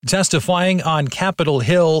Testifying on Capitol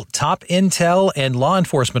Hill, top intel and law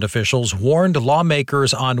enforcement officials warned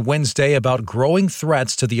lawmakers on Wednesday about growing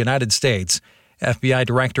threats to the United States. FBI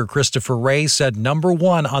Director Christopher Wray said number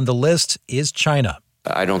one on the list is China.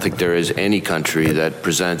 I don't think there is any country that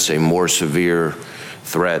presents a more severe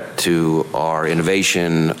threat to our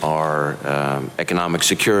innovation, our economic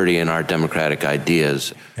security, and our democratic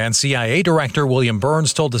ideas. And CIA Director William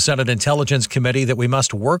Burns told the Senate Intelligence Committee that we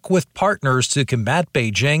must work with partners to combat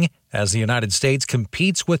Beijing as the United States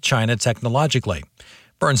competes with China technologically.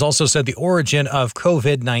 Burns also said the origin of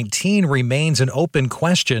COVID-19 remains an open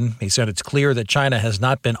question. He said it's clear that China has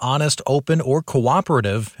not been honest, open, or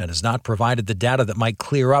cooperative and has not provided the data that might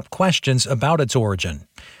clear up questions about its origin.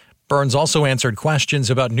 Burns also answered questions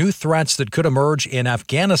about new threats that could emerge in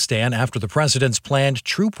Afghanistan after the president's planned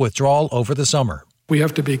troop withdrawal over the summer. We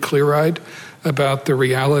have to be clear-eyed about the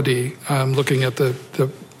reality, looking at the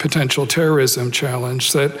potential terrorism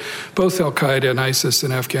challenge, that both al-Qaeda and ISIS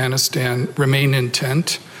in Afghanistan remain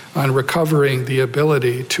intent on recovering the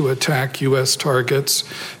ability to attack U.S. targets,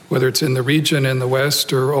 whether it's in the region, in the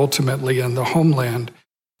West, or ultimately in the homeland.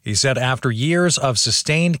 He said after years of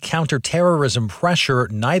sustained counterterrorism pressure,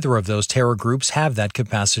 neither of those terror groups have that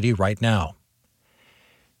capacity right now.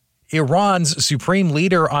 Iran's supreme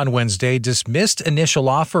leader on Wednesday dismissed initial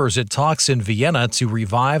offers at talks in Vienna to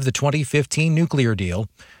revive the 2015 nuclear deal.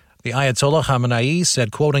 The Ayatollah Khamenei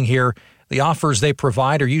said, quoting here, "The offers they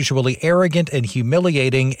provide are usually arrogant and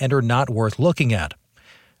humiliating and are not worth looking at."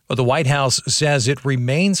 But the White House says it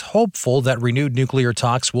remains hopeful that renewed nuclear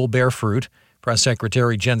talks will bear fruit. Press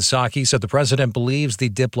Secretary Jen Psaki said the president believes the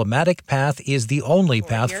diplomatic path is the only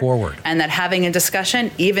path forward. And that having a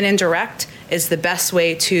discussion, even indirect, is the best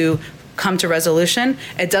way to come to resolution.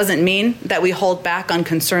 It doesn't mean that we hold back on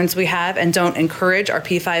concerns we have and don't encourage our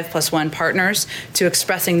P5+1 partners to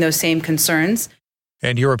expressing those same concerns.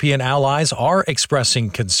 And European allies are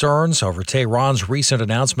expressing concerns over Tehran's recent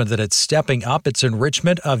announcement that it's stepping up its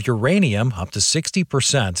enrichment of uranium up to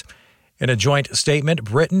 60%. In a joint statement,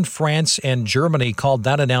 Britain, France, and Germany called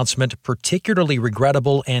that announcement particularly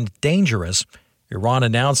regrettable and dangerous. Iran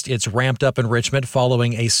announced its ramped-up enrichment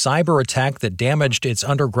following a cyber attack that damaged its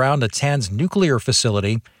underground Natanz nuclear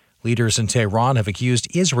facility. Leaders in Tehran have accused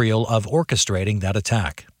Israel of orchestrating that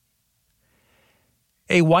attack.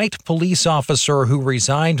 A white police officer who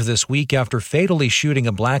resigned this week after fatally shooting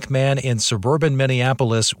a black man in suburban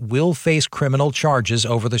Minneapolis will face criminal charges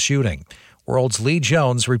over the shooting. World's Lee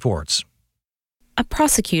Jones reports. A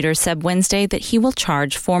prosecutor said Wednesday that he will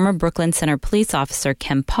charge former Brooklyn Center police officer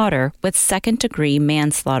Kim Potter with second-degree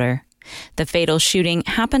manslaughter. The fatal shooting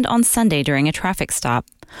happened on Sunday during a traffic stop.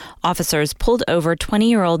 Officers pulled over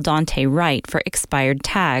 20-year-old Dante Wright for expired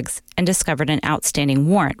tags and discovered an outstanding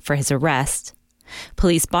warrant for his arrest.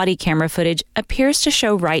 Police body camera footage appears to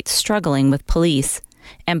show Wright struggling with police,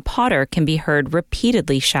 and Potter can be heard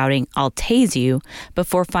repeatedly shouting, "I'll tase you,"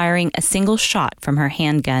 before firing a single shot from her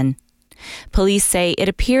handgun. Police say it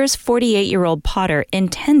appears 48-year-old Potter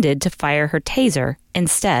intended to fire her taser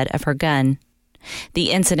instead of her gun.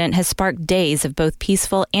 The incident has sparked days of both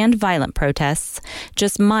peaceful and violent protests,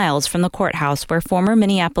 just miles from the courthouse where former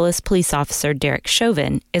Minneapolis police officer Derek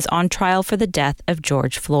Chauvin is on trial for the death of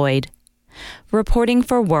George Floyd. Reporting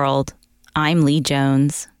for World, I'm Lee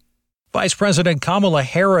Jones. Vice President Kamala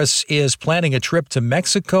Harris is planning a trip to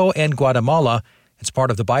Mexico and Guatemala. It's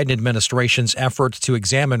part of the Biden administration's effort to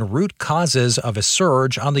examine root causes of a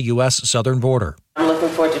surge on the U.S. southern border. I'm looking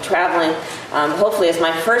forward to traveling. Hopefully, it's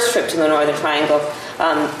my first trip to the Northern Triangle,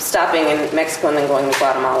 stopping in Mexico and then going to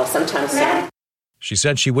Guatemala sometime soon. She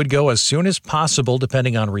said she would go as soon as possible,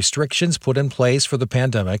 depending on restrictions put in place for the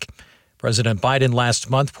pandemic. President Biden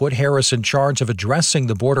last month put Harris in charge of addressing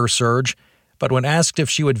the border surge. But when asked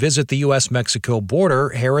if she would visit the U.S.-Mexico border,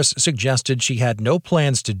 Harris suggested she had no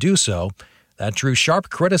plans to do so. That drew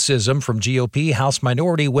sharp criticism from GOP House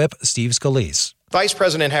Minority Whip Steve Scalise. Vice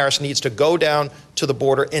President Harris needs to go down to the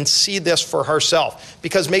border and see this for herself,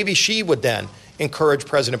 because maybe she would then encourage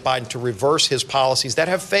President Biden to reverse his policies that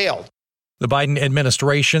have failed. The Biden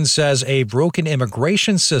administration says a broken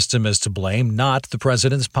immigration system is to blame, not the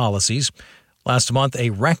president's policies. Last month,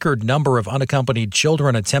 a record number of unaccompanied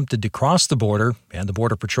children attempted to cross the border, and the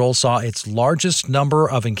Border Patrol saw its largest number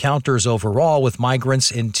of encounters overall with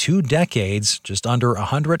migrants in 2 decades, just under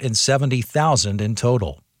 170,000 in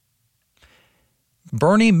total.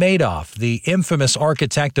 Bernie Madoff, the infamous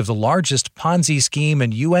architect of the largest Ponzi scheme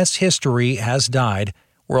in U.S. history, has died.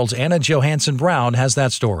 World's Anna Johansson Brown has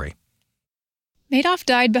that story. Madoff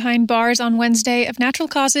died behind bars on Wednesday of natural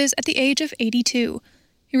causes at the age of 82.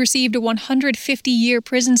 He received a 150-year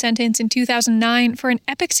prison sentence in 2009 for an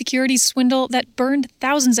epic securities swindle that burned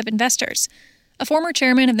thousands of investors. A former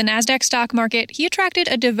chairman of the Nasdaq stock market, he attracted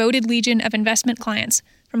a devoted legion of investment clients,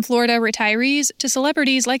 from Florida retirees to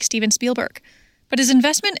celebrities like Steven Spielberg. But his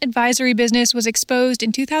investment advisory business was exposed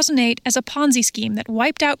in 2008 as a Ponzi scheme that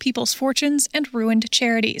wiped out people's fortunes and ruined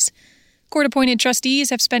charities. Court-appointed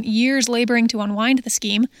trustees have spent years laboring to unwind the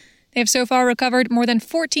scheme. They have so far recovered more than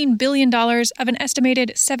 $14 billion of an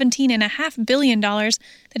estimated $17.5 billion that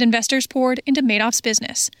investors poured into Madoff's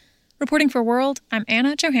business. Reporting for World, I'm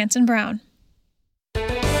Anna Johansson Brown.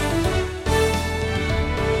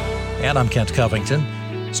 And I'm Kent Covington.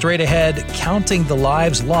 Straight ahead, counting the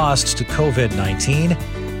lives lost to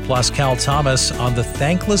COVID-19, plus Cal Thomas on the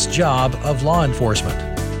thankless job of law enforcement.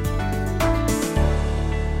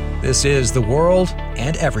 This is The World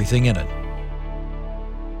and Everything in It.